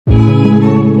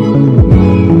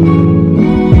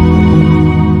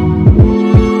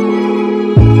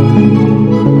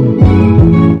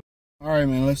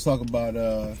let's talk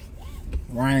about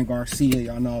Ryan Garcia.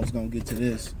 Y'all know I was gonna get to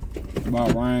this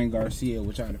about Ryan Garcia,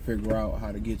 which I had to figure out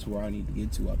how to get to where I need to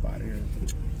get to up out of here.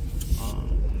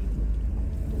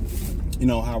 You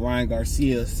know how Ryan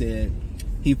Garcia said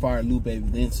he fired Lupe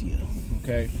Valencia.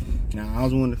 Okay, now I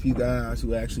was one of the few guys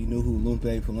who actually knew who Lupe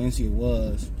Valencia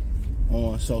was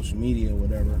on social media or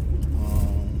whatever.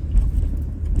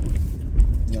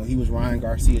 You know, he was Ryan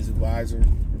Garcia's advisor.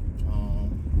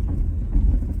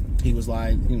 He was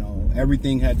like, you know,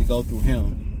 everything had to go through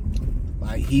him.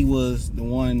 Like, he was the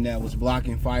one that was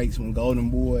blocking fights when Golden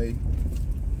Boy,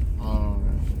 I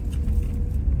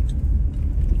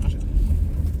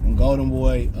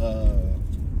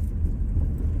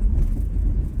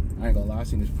ain't gonna lie, I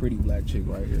seen this pretty black chick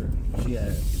right here. She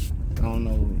had, I don't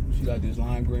know, she got this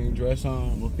lime green dress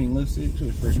on with pink lipstick. She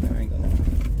was pretty, man, I ain't gonna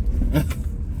lie.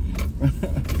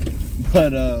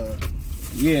 But,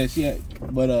 yeah, she had,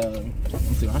 but,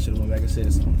 let's see, I should have went back and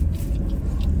said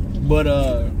something. But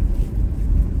I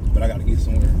gotta get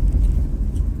somewhere.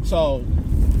 So,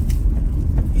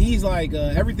 he's like,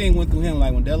 everything went through him.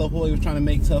 Like, when De La Hoya was trying to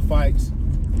make tough fights,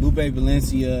 Lupe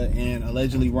Valencia and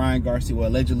allegedly Ryan Garcia, well,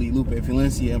 allegedly Lupe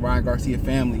Valencia and Ryan Garcia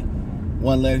family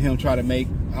wouldn't let him try to make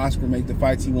Oscar make the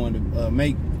fights he wanted to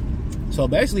make. So,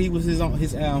 basically, he was his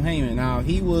Al Haymon. Now,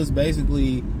 he was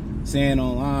basically saying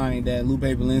online that Lupe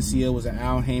Valencia was an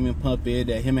Al Haymon puppet,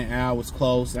 that him and Al was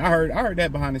close. I heard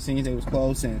that behind the scenes they was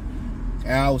close, and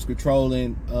Al was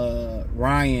controlling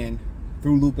Ryan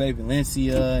through Lupe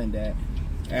Valencia, and that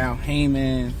Al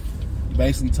Haymon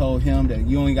basically told him that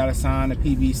you only got to sign a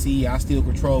PBC, I still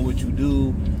control what you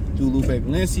do through Lupe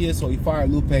Valencia. So he fired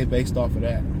Lupe based off of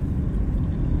that.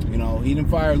 You know, he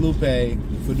didn't fire Lupe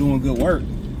for doing good work.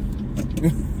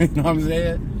 You know what I'm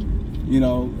saying? You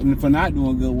know, for not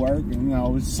doing good work. And, you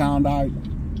know, it sounded like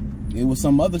it was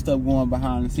some other stuff going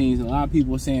behind the scenes. And a lot of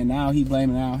people were saying now he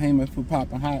blaming Al Haymon for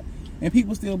popping hot. And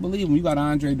people still believe him. You got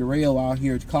Andre Darrell out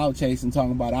here clout chasing,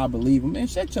 talking about I believe him. Man,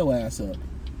 shut your ass up.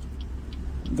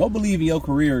 Go believe in your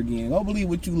career again. Go believe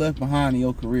what you left behind in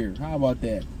your career. How about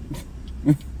that?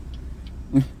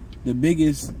 The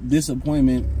biggest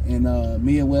disappointment in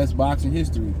Midwest boxing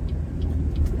history.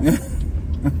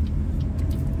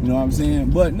 You know what I'm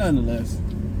saying? But nonetheless,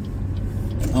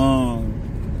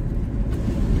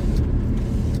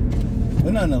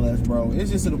 bro, it's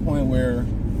just to the point where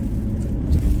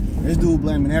this dude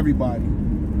blaming everybody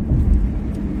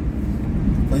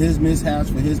for his mishaps,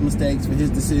 for his mistakes, for his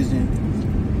decision.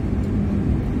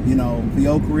 You know, for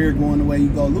your career going the way you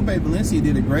go. Lupe Valencia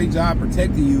did a great job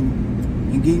protecting you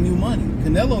and getting you money.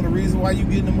 Canelo, the reason why you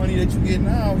getting the money that you get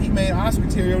now, he made Oscar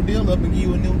tear your deal up and give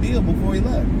you a new deal before he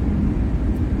left.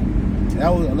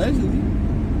 That was allegedly.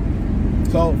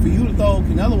 So for you to throw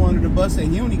Canelo under the bus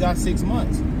and he only got 6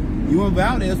 months. You and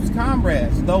Valdez was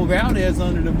comrades. Throw Valdez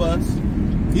under the bus.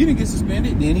 He didn't get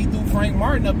suspended. Then he threw Frank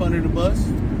Martin up under the bus.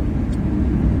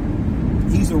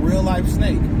 He's a real life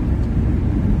snake.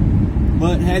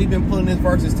 But had he been pulling this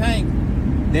versus Tank,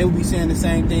 they would be saying the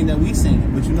same thing that we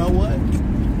saying. But you know what?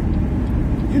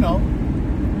 You know,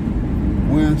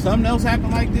 when something else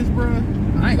happened like this, bro,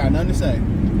 I ain't got nothing to say.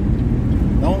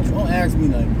 Don't ask me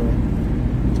nothing, bro.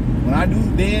 When I do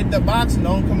dead the boxing,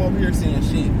 don't come over here saying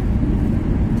shit.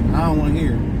 I don't want to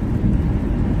hear it.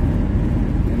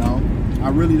 You know, I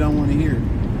really don't want to hear it.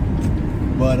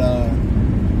 But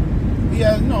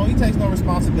yeah, you know, he takes no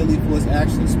responsibility for his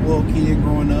actions. Spoiled kid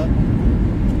growing up.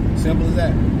 Simple as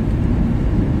that.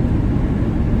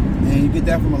 And you get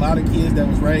that from a lot of kids that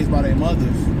was raised by their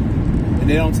mothers, and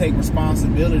they don't take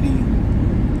responsibility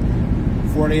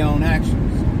for their own actions.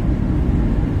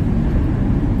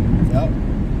 Yep.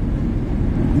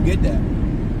 You get that.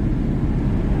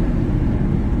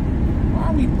 Why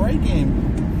are we braking?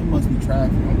 It must be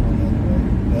traffic. I'm going the other way.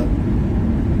 Yep.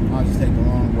 I'll just take the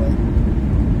long way.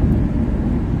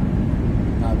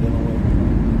 Not dealing with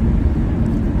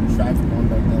traffic going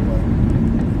back that way.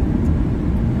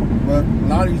 But a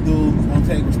lot of these dudes don't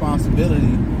take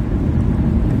responsibility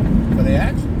for their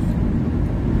actions.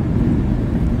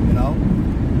 You know?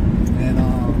 And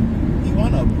he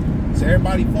one of them. So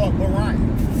everybody fought but Ryan.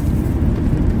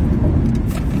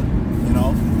 You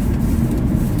know?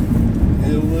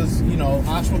 It was, you know,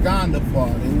 Ashwagandha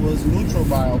fought. It was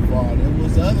Nutrabio fought. It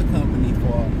was the other company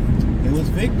fought. It was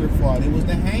Victor fought. It was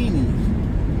the Haney's.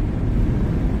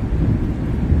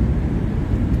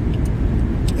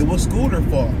 It was Scooter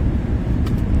fought.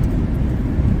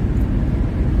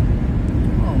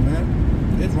 Come on, man.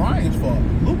 It's Ryan's fault.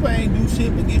 Lupe ain't do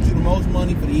shit but get you the most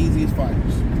money for the easiest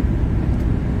fighters.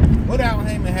 What Al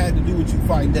Haymon had to do with you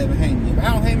fighting Devin Haney? If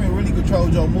Al Haymon really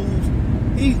controlled your moves,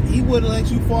 he would have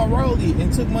let you fall rolly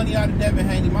and took money out of Devin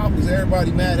Haney mouth because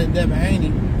everybody mad at Devin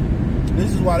Haney.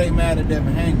 This is why they mad at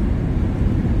Devin Haney.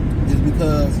 Is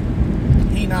because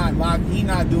he not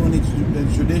doing it the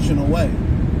traditional way.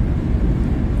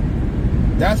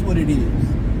 That's what it is.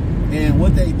 And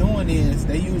what they doing is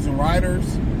they using writers,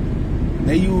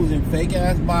 they using fake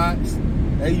ass bots,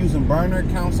 they using burner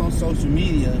accounts on social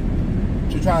media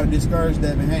to try to discourage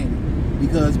Devin Haney.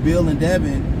 Because Bill and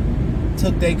Devin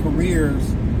took their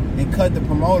careers and cut the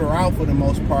promoter out for the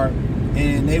most part,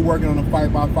 and they working on a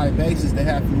fight-by-fight basis to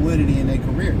have fluidity in their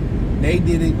career. They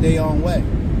did it their own way.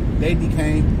 They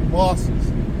became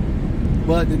bosses.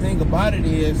 But the thing about it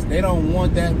is, they don't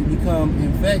want that to become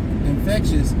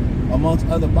infectious amongst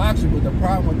other boxers. But the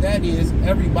problem with that is,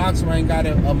 every boxer ain't got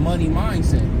a money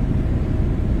mindset.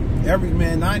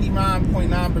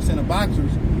 99.9% of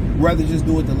boxers rather just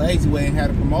do it the lazy way and have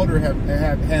the promoter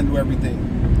handle everything.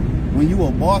 When you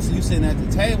a boss and you sitting at the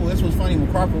table, this was funny when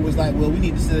Crawford was like, well, we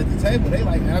need to sit at the table. They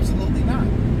like, absolutely not.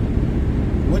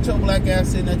 What your black ass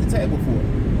sitting at the table for?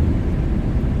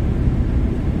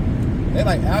 They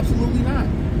like, absolutely not.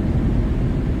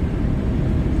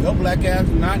 Your black ass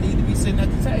do not need to be sitting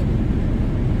at the table.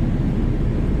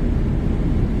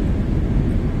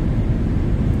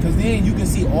 Because then you can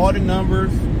see all the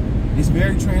numbers. It's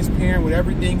very transparent with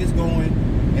everything is going,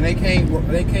 and they can't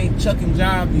chuck and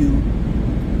jive you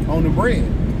on the bread.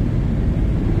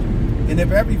 And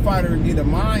if every fighter did a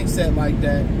mindset like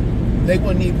that, they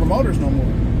wouldn't need promoters no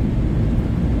more.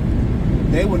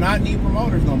 They would not need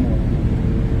promoters no more.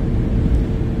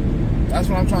 That's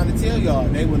what I'm trying to tell y'all.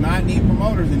 They would not need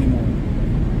promoters anymore.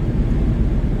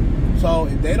 So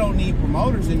if they don't need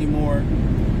promoters anymore,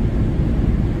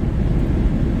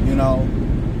 you know,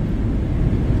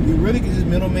 you really can just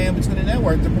middleman between the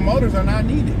networks. The promoters are not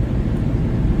needed.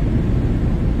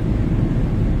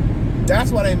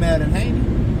 That's why they mad at Haney.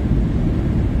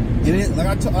 It is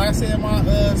like I said in my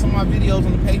some of my videos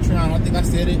on the Patreon. I think I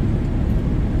said it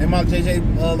in my JJ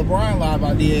LeBron live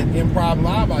I did, improv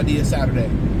live I did Saturday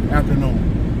afternoon.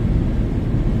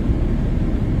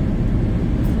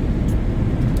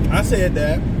 I said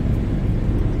that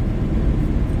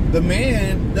the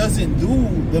man doesn't do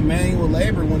the manual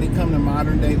labor when it comes to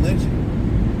modern day lynching.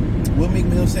 Will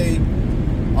McMill say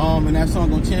in that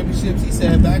song on Championships, he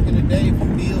said back in the day, if you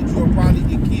build, you'll probably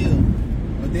get killed.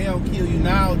 But they don't kill you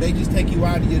now, they just take you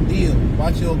out of your deal.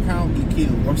 Watch your account get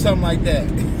killed. Or something like that.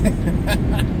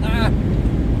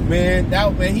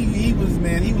 He was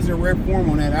in rare form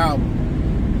on that album.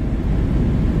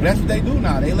 But that's what they do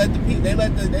now. They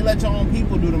let your own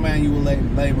people do the manual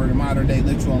labor, the modern day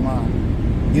literal online.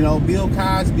 You know, Bill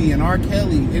Cosby and R.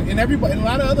 Kelly and everybody, and a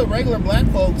lot of other regular black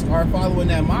folks are following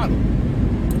that model.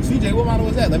 CJ, what model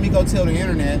was that? Let me go tell the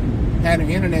internet, have the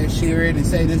internet share it and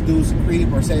say this dude's a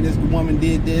creep or say this woman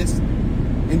did this,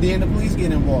 and then the police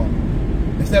get involved.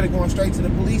 Instead of going straight to the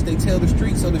police, they tell the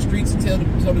streets so the streets can see it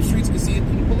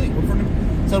through the police,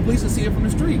 so the police can see it from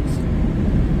the streets.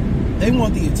 They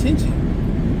want the attention.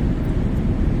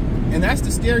 And that's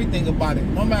the scary thing about it.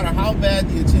 No matter how bad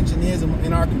the attention is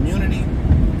in our community,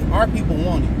 our people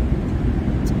want it.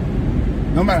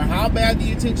 No matter how bad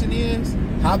the attention is,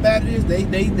 how bad it is, they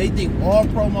think all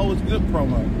promo is good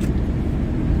promo.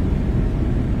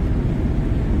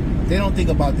 They don't think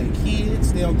about their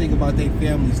kids. They don't think about their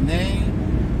family's name.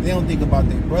 They don't think about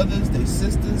their brothers, their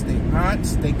sisters, their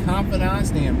aunts, their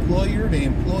confidants, their employer, their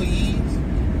employees.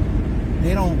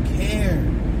 They don't care.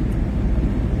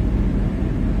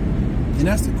 And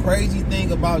that's the crazy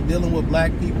thing about dealing with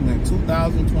black people in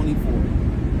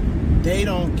 2024. They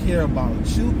don't care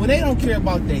about you. When they don't care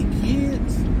about their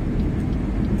kids,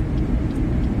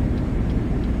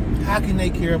 how can they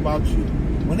care about you?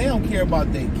 When they don't care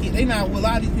about their kids, a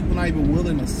lot of these people not even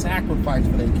willing to sacrifice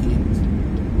for their kids.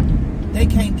 They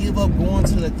can't give up going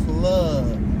to the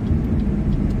club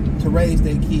to raise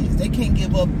their kids. They can't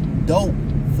give up dope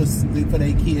for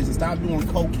their kids and stop doing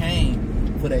cocaine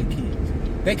for their kids.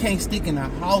 They can't stick in a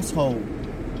household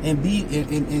and be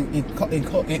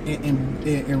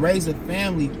and raise a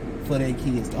family for their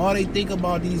kids. All they think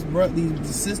about these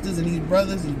sisters and these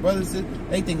brothers,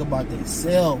 they think about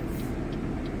themselves.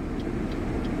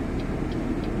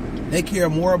 They care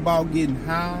more about getting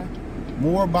high,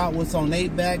 more about what's on their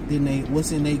back than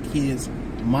what's in their kids'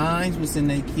 minds, what's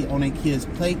in on their kids'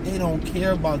 plate. They don't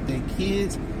care about their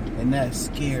kids, and that's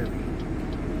scary.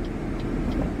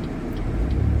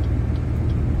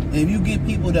 If you get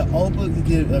people that openly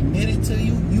get admitted to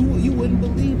you, you wouldn't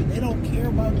believe it. They don't care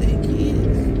about their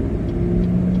kids.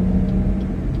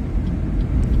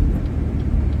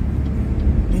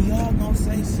 And y'all gonna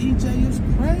say CJ is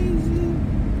crazy?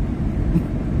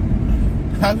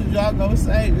 That's what y'all gonna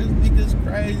say. This nigga's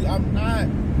crazy. I'm not.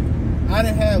 I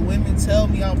done had women tell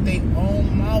me out their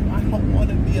own mouth, I don't want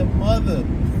to be a mother.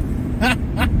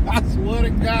 I swear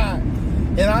to God.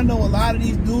 And I know a lot of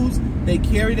these dudes, they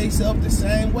carry themselves the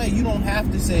same way. You don't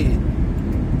have to say it.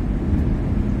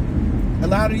 A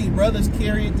lot of these brothers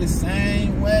carry it the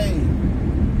same way.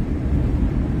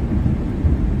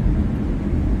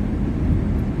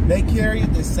 They carry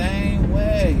it the same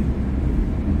way.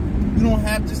 You don't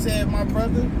have to say it, my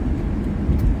brother.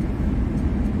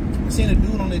 I seen a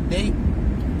dude on a date,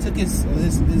 took his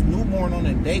newborn on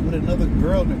a date with another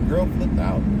girl, and the girl flipped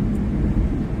out.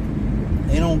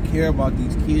 They don't care about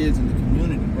these kids in the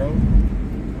community, bro.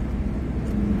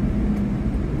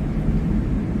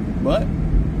 But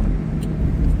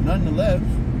nonetheless,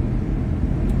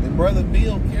 his brother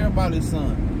Bill care about his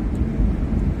son.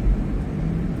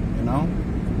 You know?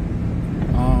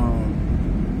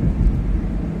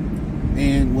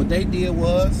 And what they did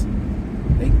was,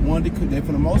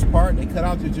 for the most part, they cut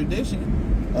out the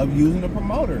tradition of using a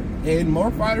promoter. And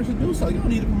more fighters will do so. You don't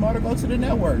need a promoter, go to the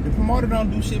network. The promoter don't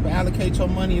do shit but allocate your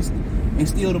money and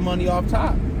steal the money off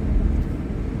top.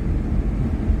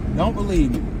 Don't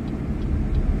believe me.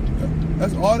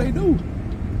 That's all they do.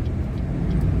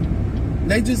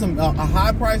 They just a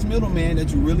high-priced middleman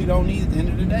that you really don't need at the end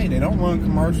of the day. They don't run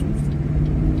commercials.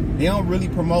 They don't really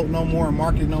promote no more and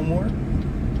market no more.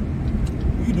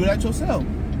 You can do that yourself.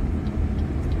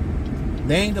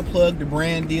 They ain't to plug the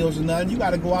brand deals or nothing. You got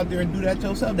to go out there and do that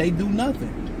yourself. They do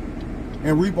nothing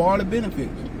and reap all the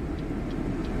benefits.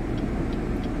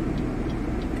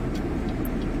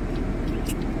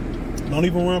 Don't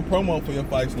even run promo for your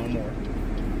fights no more.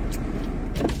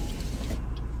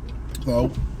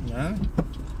 So, yeah.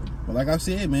 But like I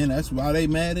said, man, that's why they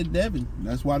mad at Devin.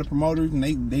 That's why the promoters, and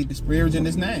they disparaging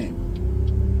his name.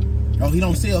 Oh, he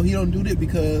don't sell. He don't do that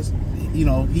because, you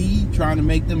know, he trying to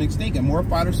make them extinct. And more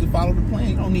fighters should follow the plan.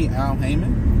 You don't need Al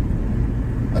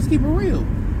Haymon. Let's keep it real.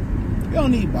 You don't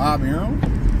need Bob Arum,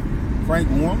 Frank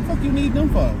Warren. What the fuck you need them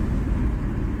for?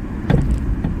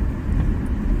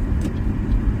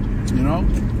 You know?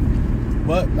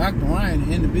 But back to Ryan,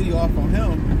 to end the video off on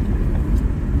him.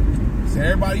 So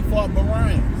everybody fought but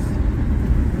Ryan's.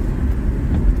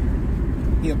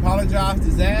 He apologized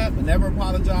to Zab, but never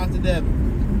apologized to Devin.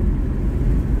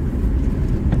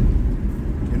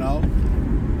 You know?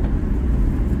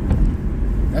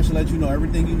 That should let you know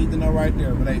everything you need to know right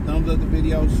there. But hey, thumbs up the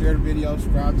video, share the video,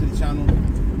 subscribe to the channel.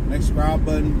 Next subscribe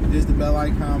button is the bell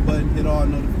icon button. Hit all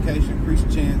notifications, increase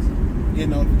your chance. Get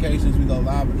notifications. We go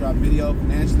live or drop video.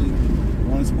 Financially,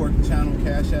 want to support the channel,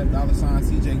 Cash App,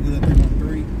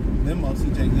 $CJGood313, Venmo,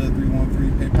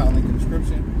 CJGood313, PayPal link in the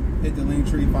description. Hit the link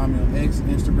tree, find me on X,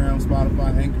 Instagram,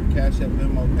 Spotify, Anchor, Cash App,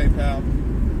 Venmo, PayPal,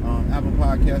 Apple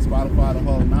Podcasts, Spotify, the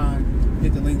whole 9.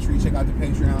 Hit the link tree, check out the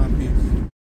Patreon. Peace.